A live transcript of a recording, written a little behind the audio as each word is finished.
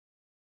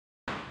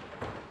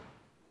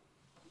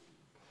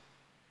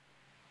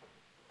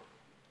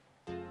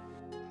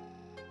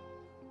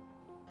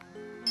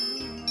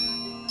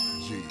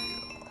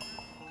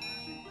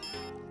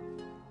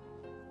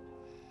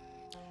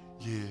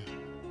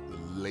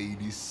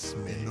ladies,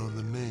 you know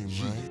the name,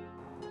 right?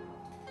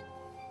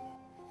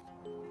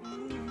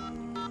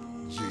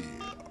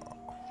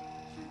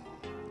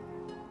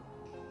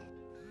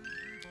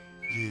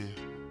 Yeah,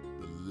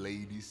 the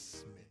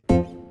ladies.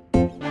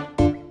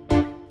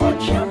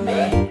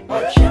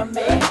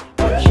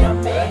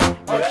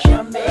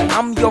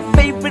 I'm your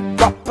favorite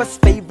rapper's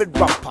favorite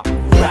rapper.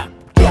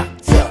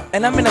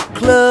 And I'm in a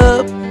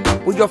club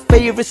with your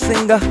favorite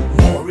singer,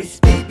 Moris,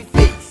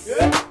 Babyface.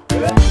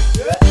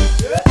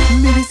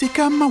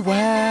 Mirisika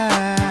mawa,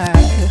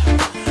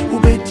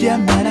 ubedia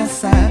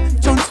manasa,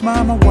 don't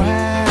mama wa,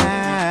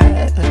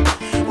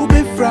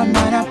 ube from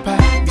manapa,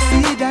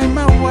 bisida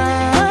mawa,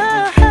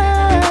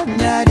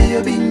 nyadi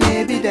obi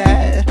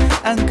nyebida,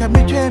 anka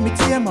mitwe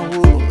mitia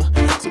mawo,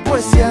 so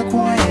boys ya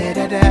kuwa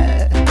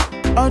dada,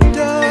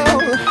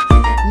 odo,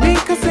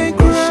 mika say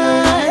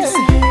crush,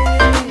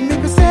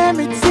 mika say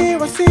miti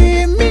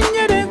wasi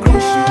minya den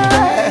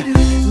crush,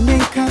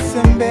 mika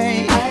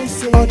sembe,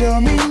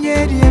 odo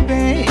minya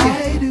diebe,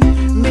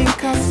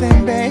 mika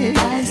sembe,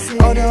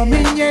 odo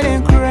minya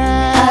den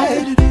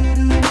cry.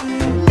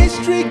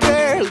 Mystery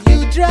girl,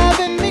 you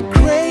driving me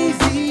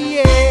crazy,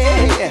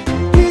 yeah.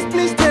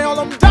 Please tell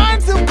I'm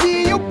dying to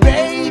be your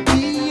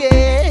baby,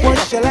 yeah. What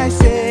shall I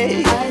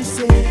say?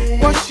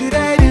 What should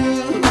I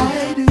do?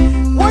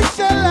 What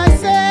shall I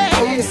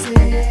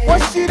say?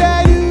 What should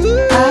I do?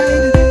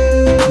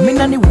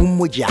 Minani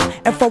wumoja,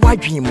 efa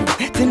wadwimu,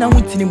 tina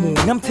wintini mu,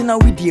 namtina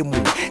widie mu.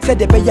 Said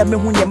the beya me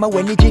hunyema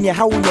weni jini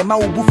how nyema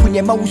ubufu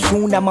nyema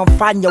usuna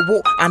mamfanya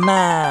wo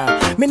Anaa.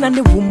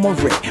 Minani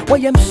wumore,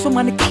 why am so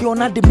many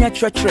kiona de mia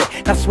tretre.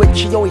 Na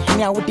switch yo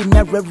hinya wo de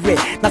mia rere.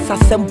 Na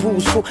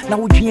sasembu so na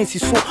wudwiensi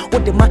so wo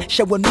de ma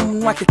hye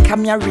wanu ake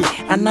kamiare.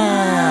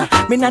 Anaa.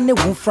 Minani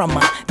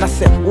wumframa, na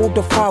se wo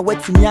do fa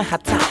wetimi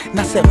hata.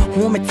 Na se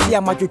hu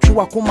metia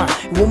madwotwa akoma.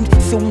 Wom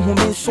se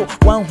hu so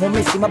wan hu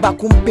me sima ba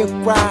kumpe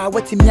kra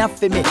wetimi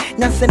afeme.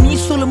 Nyansani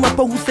solo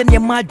mapa hu se ne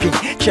madwen.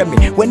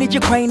 Cheme when je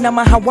kwan na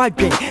ma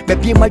wadwen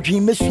baby my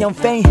dream is young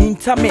fan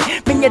hinta me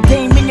menye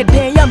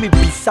den ya me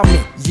bisa me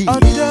yi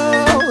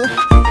odo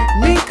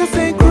mika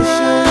say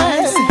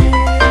crush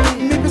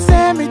me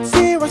be me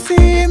ti wasi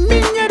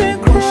menye den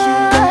crush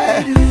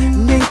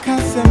mika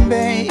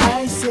sembe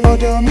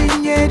odo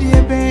menye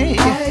diebe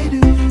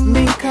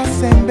mika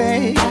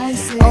sembe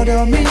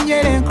odo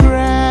menye den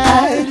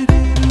cry.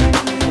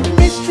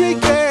 Mystery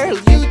girl,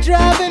 you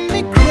driving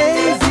me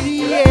crazy,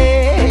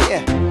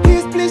 yeah.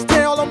 Please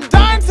tell I'm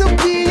dying to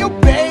be your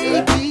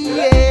baby,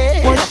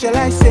 yeah. What shall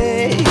I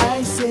say?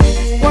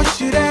 What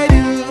should I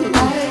do?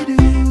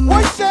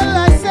 What shall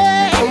I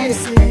say?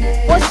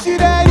 What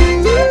should I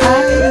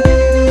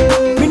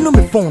do? Me no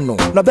me phone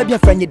no baby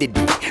afranye dedi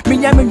me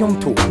nya me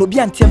nyomto no bi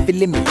antem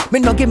fele me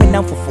no ge me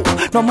nam fofo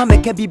no ma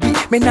meka bibi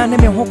me na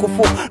me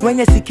hokofo no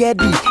anya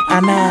sikedi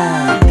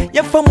Anaa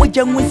ye fa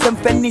moja nwunsem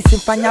fani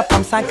simfanya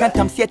pam sanka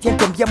tam se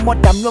tempem ye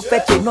modam no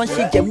feche no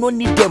shigem no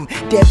need them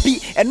there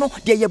be eno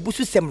de ye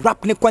busu sem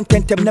rap ne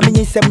contentem na me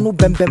nyensem no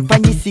bembem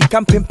fanyi si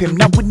kampempem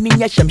na wudni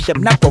nya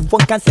shemshem na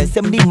kofon kan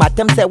sensem ni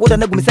matem se wodo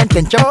na gumi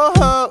sentenche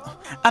Oh,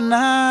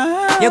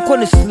 Anaa ye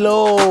ko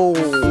slow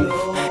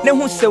ne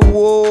hu se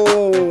wo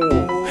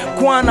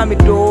Kwana mi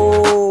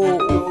do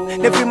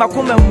ne fi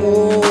makome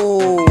mo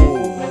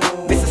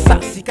Mr.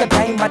 Sassy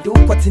kadai ma do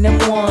kwatine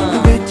mo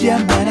ubedia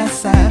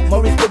manasa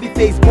Moris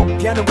Babyface pop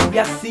piano we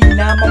ya sing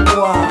na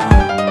mawa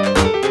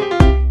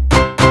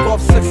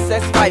Golf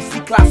success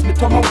 5C class me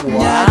to mawa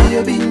nyadi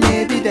obi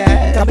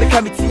nyebida Kabe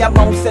kamiti ya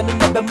ma useni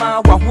nebe ma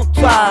wa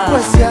hutwa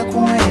wasi ya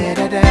kuwa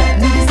dada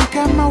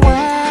mirisika mawa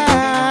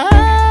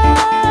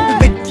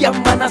Ubedia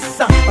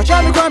manasa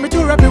Okyeame Kwame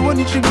to rap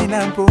woni chimi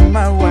na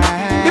mpoma wa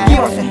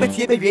Baby was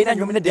beti baby na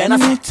nyome ne dena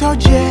me to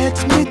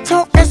jet me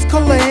to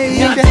escalate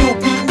Nyadi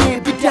obi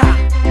nyebida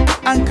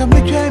anka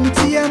me twa me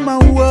tie ma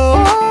wo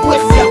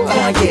Wesi ya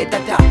kwa ye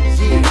dada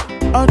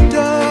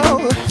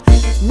odo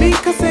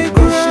mika say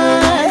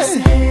crush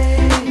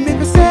me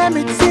be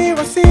me ti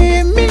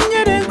wasi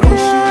minya den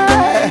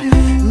crush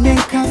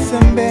mika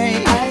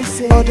sembe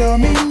odo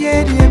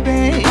minya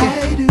diebe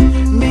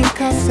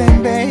mika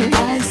sembe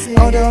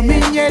odo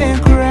minya den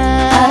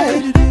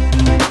cry.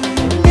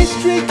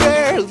 Mystery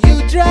girl,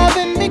 you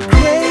driving me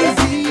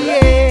crazy,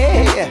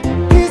 yeah.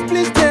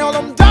 Please tell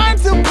I'm dying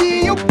to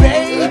be your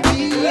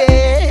baby,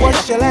 yeah. What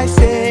shall I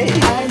say?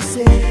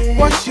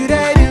 What should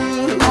I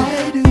do?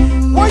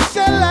 What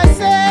shall I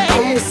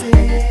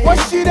say? What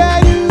should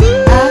I do?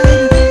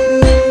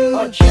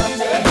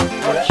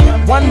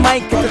 One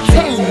mic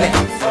entertainment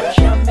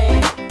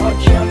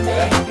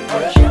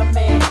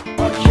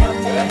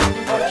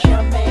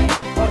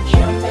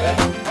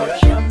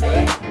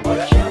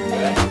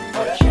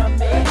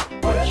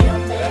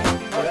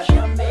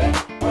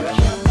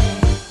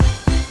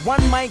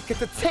One mic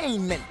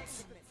entertainment